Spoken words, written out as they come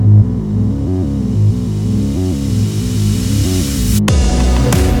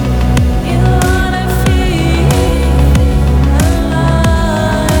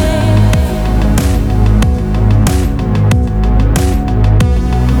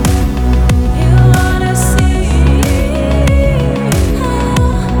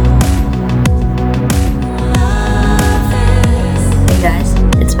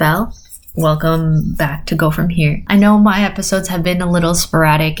welcome back to Go From Here. I know my episodes have been a little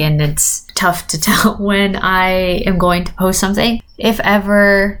sporadic and it's tough to tell when I am going to post something. If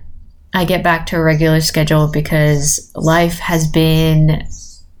ever I get back to a regular schedule, because life has been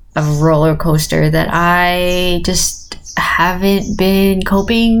a roller coaster that I just haven't been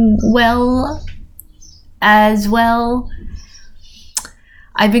coping as well.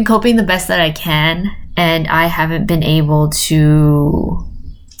 I've been coping the best that I can, and I haven't been able to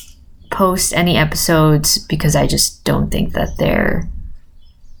post any episodes because I just don't think that they're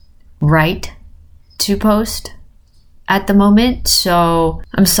right to post at the moment. So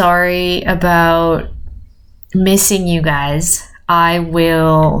I'm sorry about missing you guys. I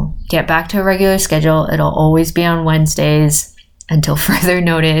will get back to a regular schedule. It'll always be on Wednesdays until further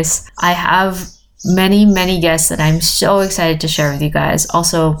notice. I have many guests that I'm so excited to share with you guys.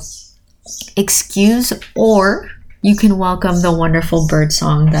 Also, excuse or you can welcome the wonderful bird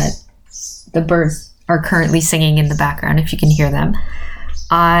song that the birds are currently singing in the background if you can hear them.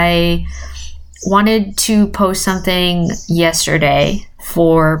 I wanted to post something yesterday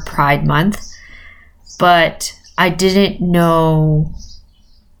for Pride Month, but I didn't know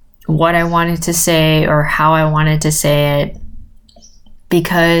what I wanted to say or how I wanted to say it,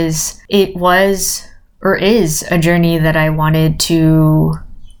 because it was or is a journey that I wanted to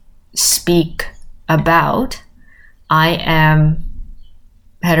speak about. I am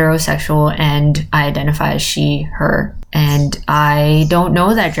heterosexual and I identify as she, her, and I don't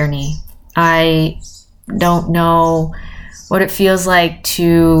know that journey. I don't know what it feels like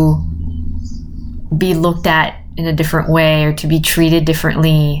to be looked at in a different way or to be treated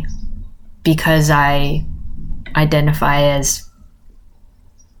differently because I identify as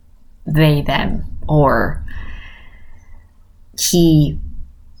they, them, or he,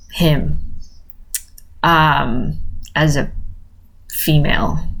 him, as a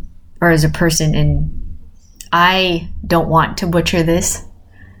female or as a person. And I don't want to butcher this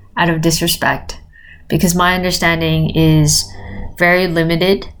out of disrespect because my understanding is very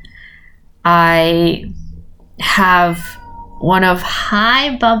limited. I have one of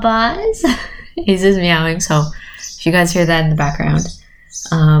hi Babas. He's just meowing, so if you guys hear that in the background,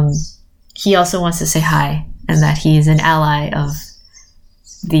 he also wants to say hi and that he is an ally of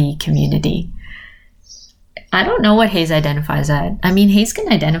the community. I don't know what Hayes identifies as. I mean, Hayes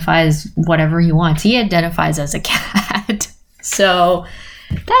can identify as whatever he wants. He identifies as a cat. So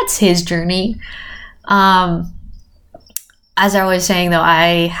that's his journey. As I was saying, though,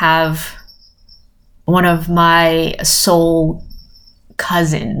 I have one of my soul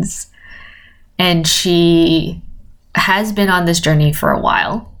cousins, and she has been on this journey for a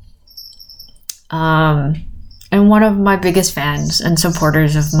while. And one of my biggest fans and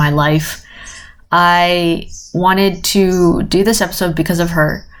supporters of my life. I wanted to do this episode because of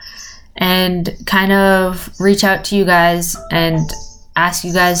her and kind of reach out to you guys and ask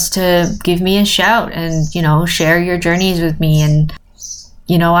you guys to give me a shout and, share your journeys with me. And,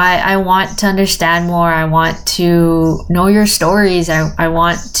 I want to understand more. I want to know your stories. I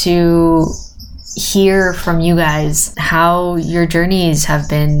want to hear from you guys how your journeys have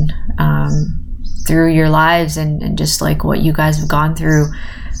been through your lives and just like what you guys have gone through.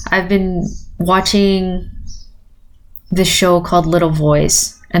 I've been watching this show called Little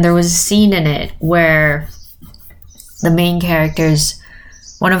Voice, and there was a scene in it where the main character's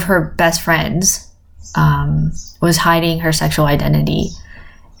one of her best friends was hiding her sexual identity,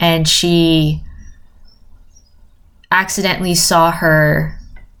 and she accidentally saw her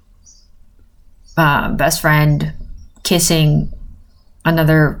best friend kissing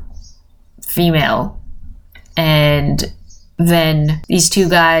another female, and then these two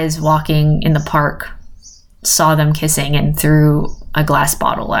guys walking in the park saw them kissing and threw a glass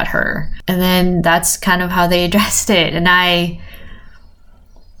bottle at her. And then that's kind of how they addressed it. And I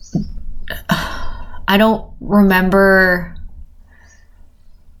don't remember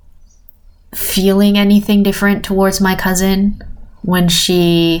feeling anything different towards my cousin when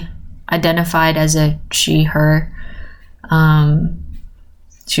she identified as a she, her.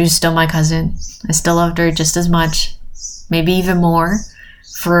 She was still my cousin. I still loved her just as much, maybe even more,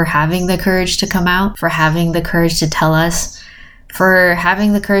 for having the courage to come out, for having the courage to tell us, for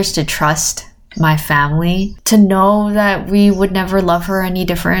having the courage to trust my family, to know that we would never love her any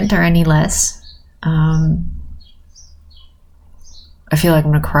different or any less. I feel like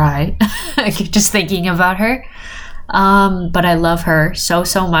I'm gonna cry just thinking about her. But I love her so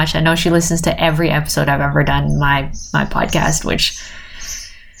much. I know she listens to every episode I've ever done in my podcast, which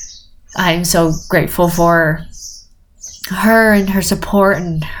I'm so grateful for her and her support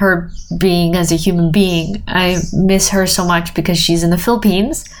and her being as a human being. I miss her so much because she's in the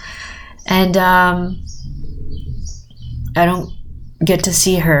Philippines And I don't get to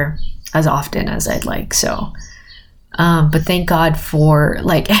see her as often as I'd like. So, but thank God for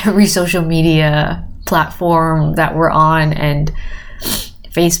like every social media platform that we're on, and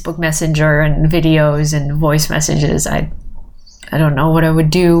Facebook Messenger and videos and voice messages. I don't know what I would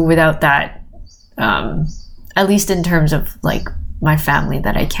do without that. At least in terms of like my family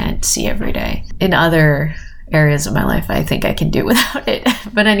that I can't see every day. In other areas of my life, I think I can do without it.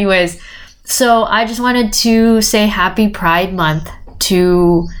 But anyways, so I just wanted to say happy Pride Month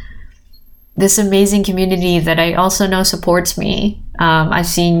to this amazing community that I also know supports me. I've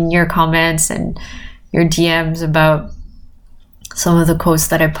seen your comments and your DMs about some of the quotes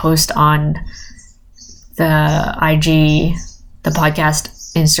that I post on the IG, the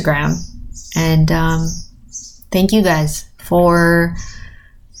podcast Instagram. And thank you guys for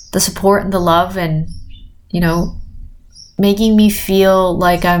the support and the love, and, you know, making me feel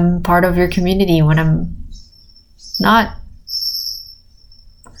like I'm part of your community when I'm not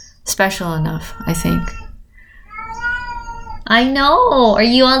special enough, I think. I know. Are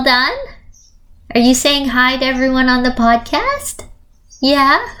you all done? Are you saying hi to everyone on the podcast?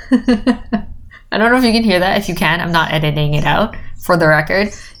 Yeah? I don't know if you can hear that. If you can, I'm not editing it out, for the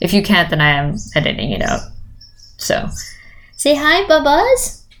record. If you can't, then I am editing it out. So, say hi,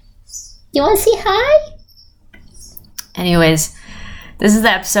 Bubbas. You want to say hi? Anyways, this is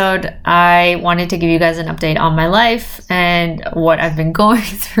the episode. I wanted to give you guys an update on my life and what I've been going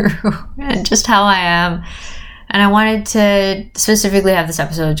through and just how I am. And I wanted to specifically have this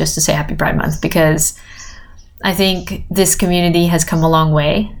episode just to say Happy Pride Month, because I think this community has come a long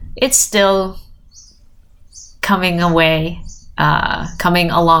way. It's still coming a long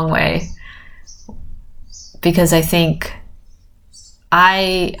way, because I think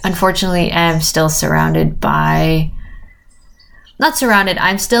I unfortunately am still I'm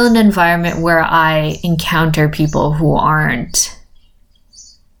still in an environment where I encounter people who aren't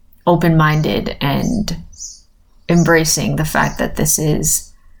open-minded and embracing the fact that this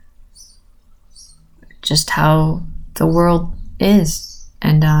is just how the world is.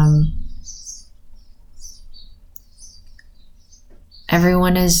 And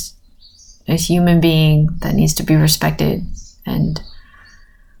everyone is a human being that needs to be respected and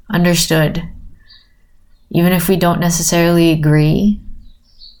understood, even if we don't necessarily agree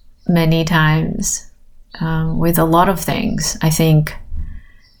many times with a lot of things. I think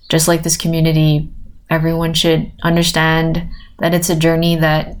just like this community, everyone should understand that it's a journey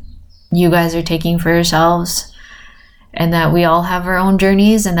that you guys are taking for yourselves, and that we all have our own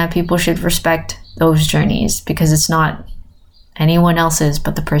journeys, and that people should respect those journeys, because it's not anyone else's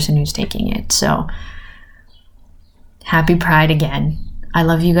but the person who's taking it. So happy Pride again. I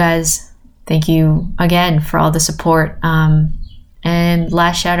love you guys. Thank you again for all the support. And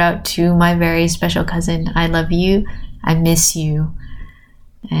last shout out to my very special cousin. I love you. I miss you.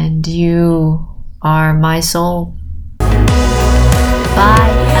 And you are my soul.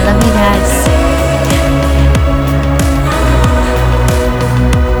 Bye. I love you guys.